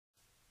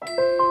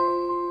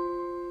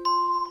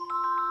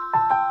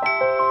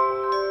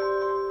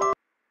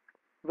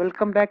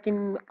Welcome back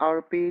in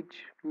our page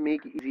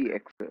Make Easy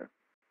Excel.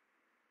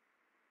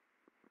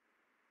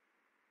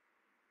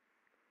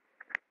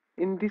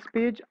 In this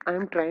page I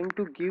am trying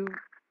to give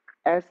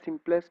as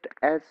simplest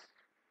as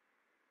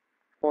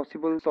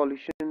possible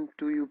solution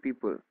to you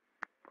people.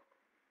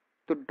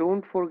 So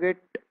don't forget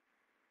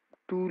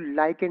to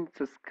like and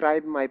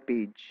subscribe my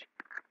page.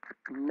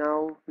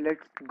 Now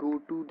let's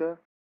go to the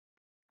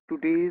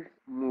today's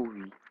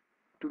movie.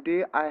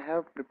 Today I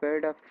have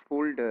prepared a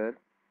folder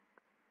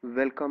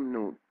welcome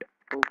note.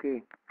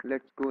 Okay,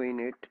 let's go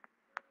in it.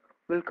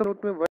 Welcome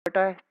note में what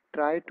I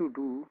try to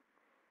do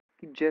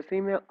कि जैसे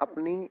ही मैं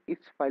अपनी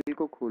इस file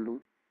को खोलूं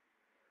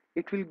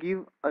it will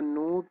give a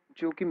note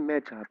जो कि मैं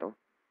चाहता हूँ.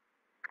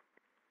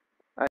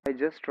 I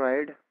just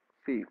tried.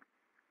 See,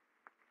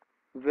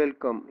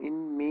 welcome in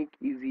Make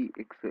Easy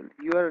Excel.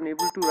 You are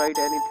unable to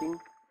write anything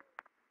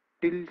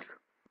till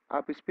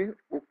आप इस पे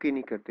OK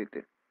नहीं कर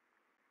देते.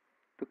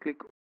 तो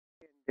click OK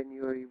and then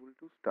you are able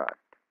to start.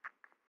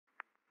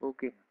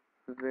 Okay,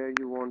 where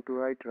you want to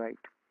write.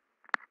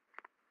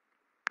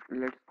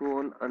 Let's go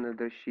on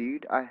another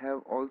sheet. I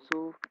have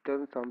also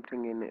done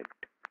something in it.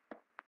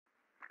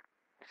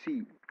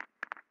 See,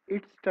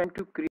 it's time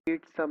to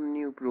create some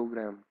new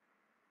program.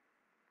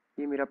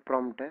 ये मेरा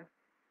prompt है.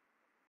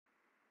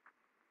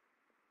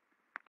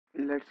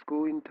 Let's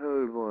go in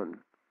third one.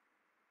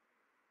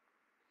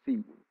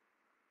 See,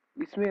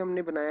 इसमें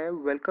हमने बनाया है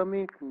welcome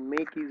in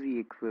make easy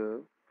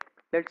Excel.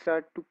 Let's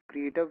start to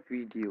create a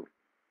video.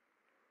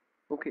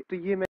 Okay, तो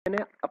ये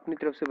मैंने अपनी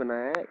तरफ से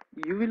बनाया है.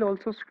 You will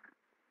also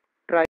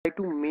try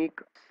to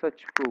make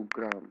such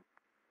programme.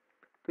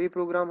 तो ये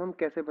प्रोग्राम हम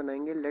कैसे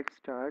बनाएंगे? Let's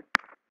start.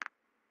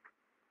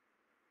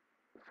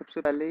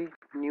 सबसे पहले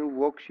न्यू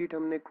वर्कशीट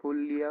हमने खोल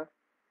लिया.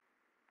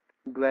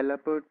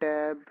 Developer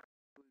tab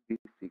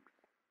basics.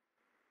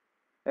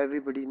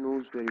 Everybody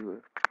knows very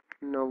well.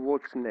 Now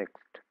what's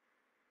next?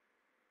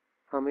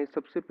 हमें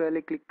सबसे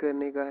पहले क्लिक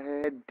करने का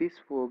है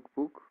this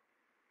workbook.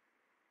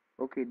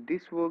 Okay,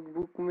 this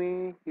workbook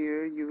में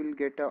here you will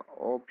get a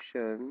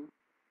option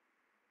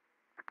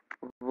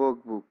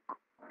workbook.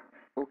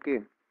 Okay,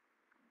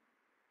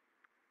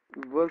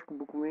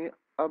 workbook में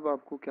अब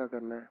आपको क्या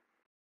करना है?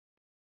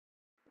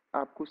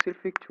 आपको सिर्फ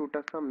एक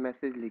छोटा सा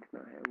मैसेज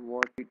लिखना है.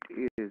 What it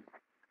is.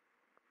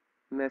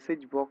 Message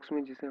box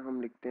में जिसे हम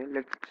लिखते हैं.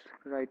 Let's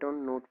write on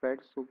notepad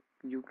so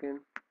you can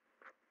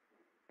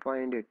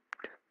find it.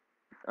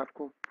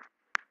 आपको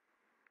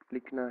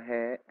लिखना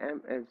है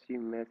MSG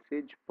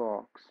मैसेज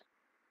बॉक्स.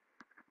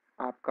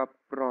 आपका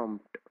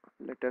prompt.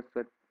 Let us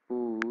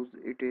suppose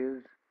it is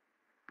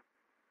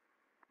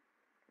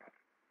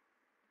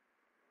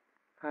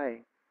hi.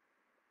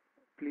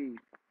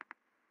 Please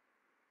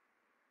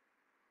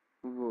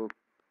work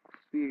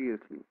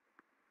seriously.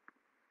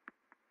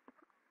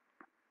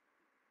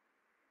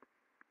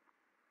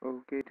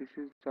 Okay, this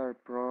is our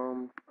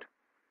prompt.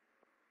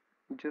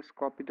 Just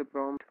copy the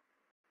prompt.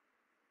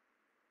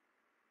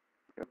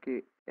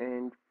 Okay,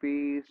 and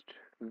paste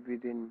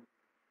within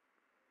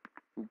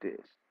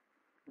this.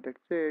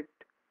 That's it.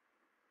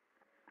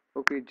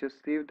 Okay, just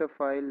save the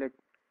file. Let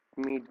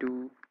me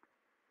do.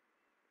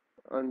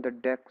 On the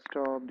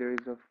desktop there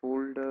is a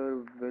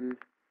folder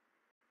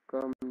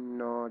welcome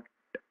not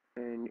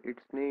and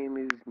its name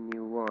is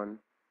new one.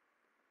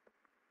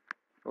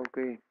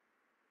 Okay.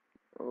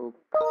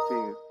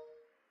 Okay.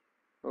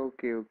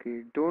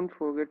 Okay. Don't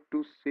forget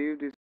to save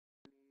this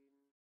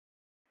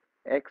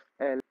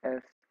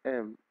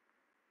XLSM.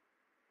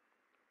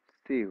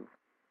 Save.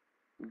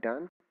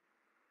 Done.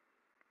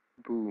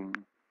 Boom.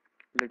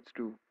 Let's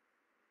do.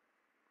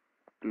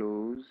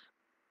 Close.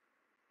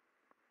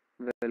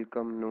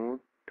 Welcome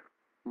note.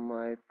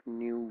 My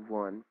new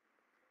one.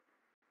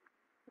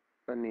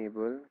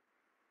 Enable.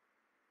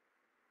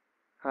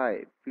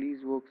 Hi.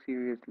 Please work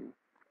seriously.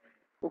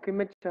 Okay,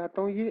 मैं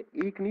चाहता हूँ ये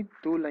एक नहीं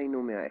दो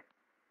लाइनों में आए.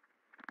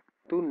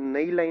 तो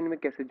नई लाइन में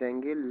कैसे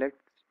जाएंगे?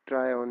 Let's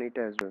try on it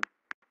as well.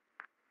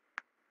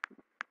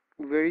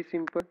 Very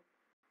simple.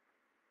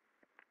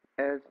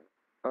 As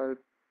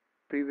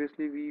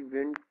previously we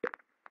went.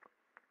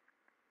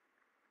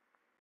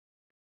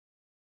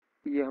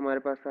 ये हमारे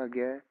पास आ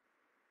गया है.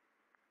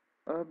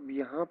 अब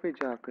यहाँ पे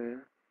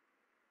जाकर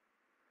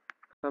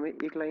हमें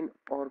एक लाइन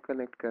और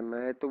कनेक्ट करना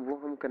है. तो वो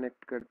हम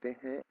कनेक्ट करते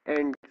हैं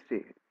एंड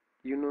से.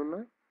 यू नो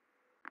ना,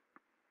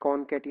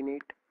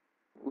 कॉनकैटिनेट.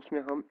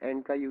 उसमें हम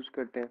एंड का यूज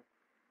करते हैं.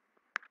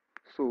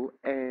 सो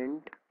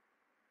एंड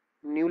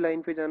न्यू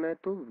लाइन पे जाना है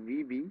तो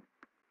we B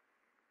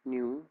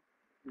new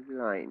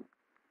line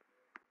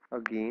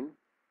again.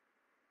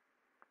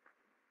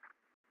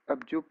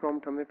 अब जो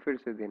प्रॉम्प्ट हमें फिर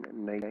से देना है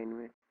नई लाइन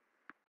में.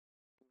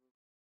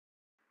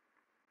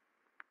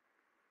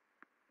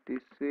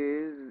 This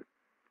is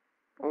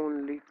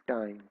only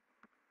time.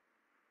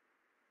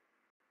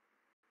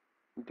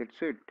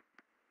 That's it.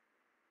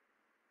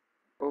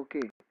 Okay,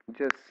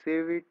 just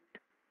save it.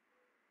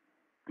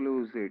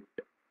 Close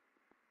it.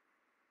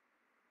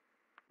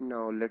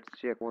 Now let's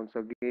check once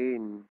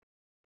again.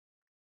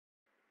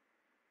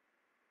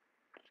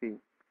 See,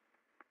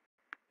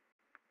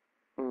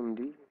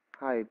 only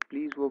hi.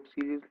 Please work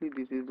seriously.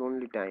 This is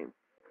only time.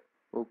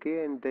 Okay,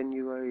 and then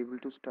you are able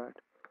to start.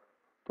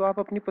 तो आप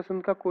अपनी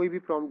पसंद का कोई भी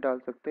prompt डाल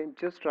सकते हैं,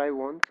 जस्ट ट्राई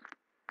वंस।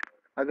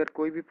 अगर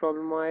कोई भी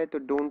प्रॉब्लम आए तो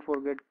don't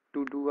forget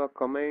to do a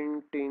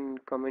comment in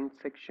comment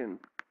section.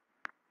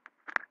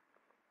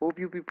 Hope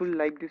you people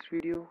like this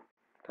video.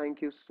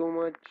 Thank you so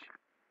much.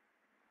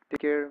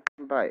 Take care.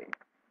 Bye.